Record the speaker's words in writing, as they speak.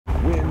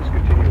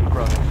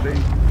say, I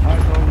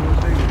thought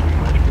we'll say pretty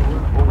much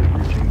going fully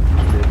reaching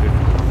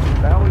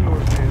mid-50s. The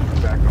Hallie stands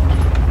back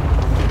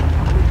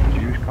on.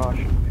 Please use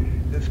caution.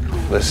 This cool.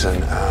 Listen,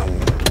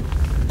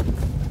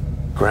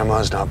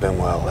 Grandma's not been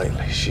well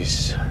lately.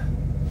 She's...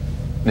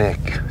 Nick,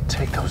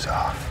 take those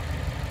off.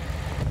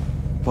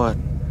 What?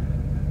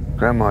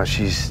 Grandma,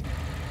 she's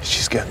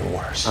getting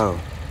worse. Oh,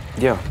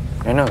 yeah,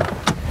 I know.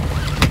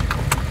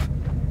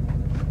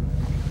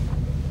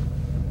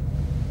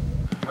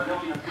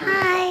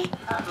 Hi.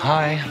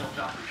 Hi.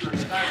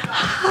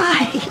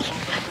 Hi.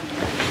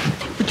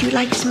 Would you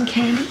like some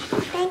candy?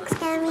 Thanks,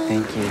 Cammy.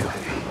 Thank you.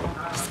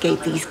 Just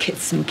gave these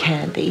kids some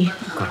candy.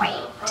 Great.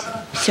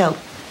 So,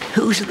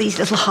 whose are these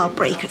little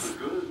heartbreakers?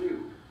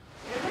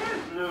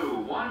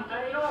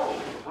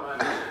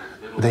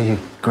 They're your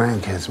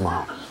grandkids,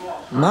 Mom.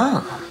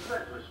 Mom?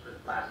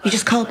 You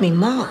just called me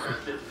Mom.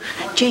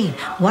 Jane,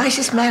 why is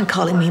this man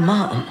calling me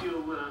Mom?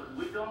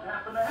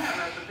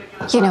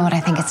 You know what?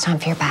 I think it's time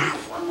for your bath.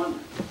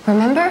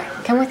 Remember?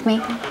 Come with me.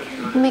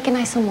 We'll make it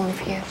nice and warm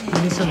for you.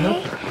 Need some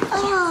milk?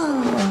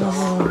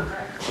 Oh,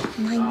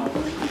 my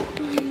boy.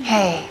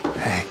 Hey,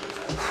 Hey.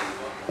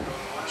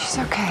 she's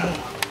okay.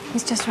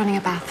 He's just running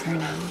a bath for her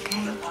now,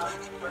 okay?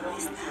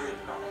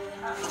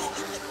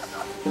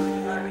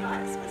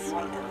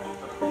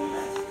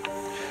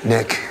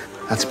 Nick,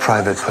 that's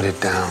private. Put it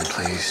down,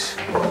 please.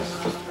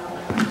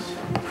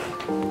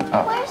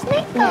 Where's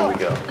Nick going?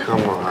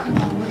 Come on.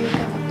 Where are you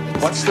going?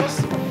 What's the...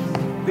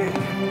 Nick.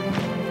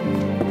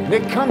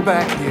 Nick, come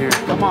back here.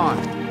 Come on.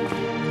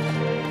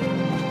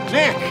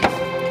 Nick!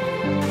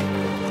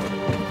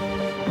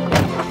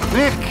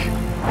 Nick!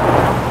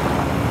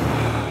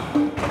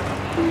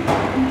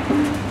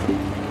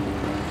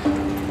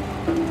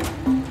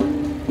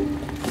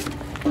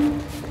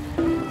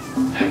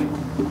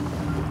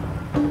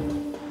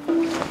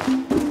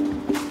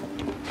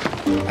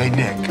 Hey,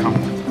 Nick, come.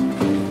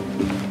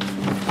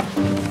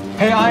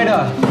 Hey,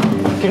 Ida,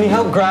 can you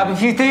help grab a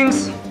few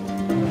things?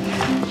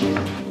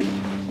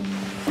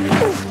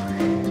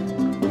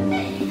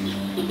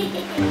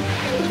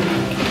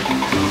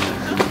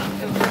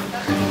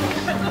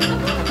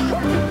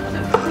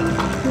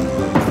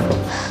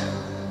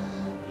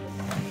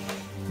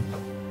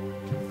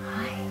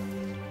 Hi.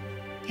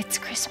 It's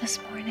Christmas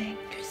morning.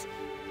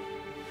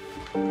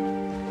 I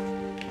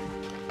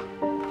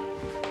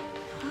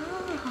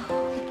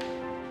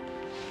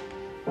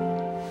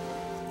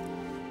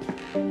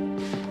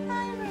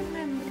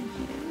remember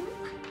you.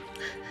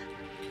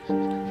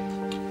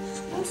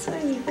 That's why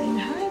you've been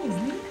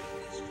hiding.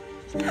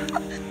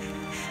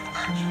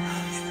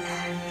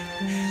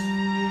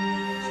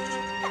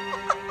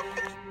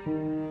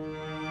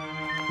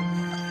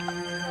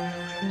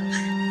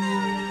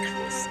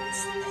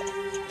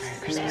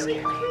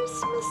 Merry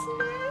Christmas,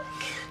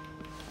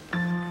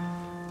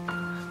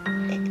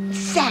 Nick.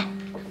 Sam,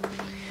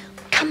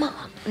 come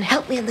on and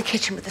help me in the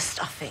kitchen with the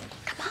stuffing.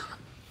 Come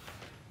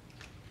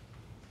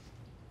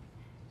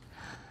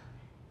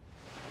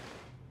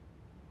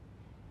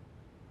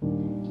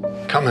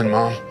on. Coming,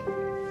 Mom.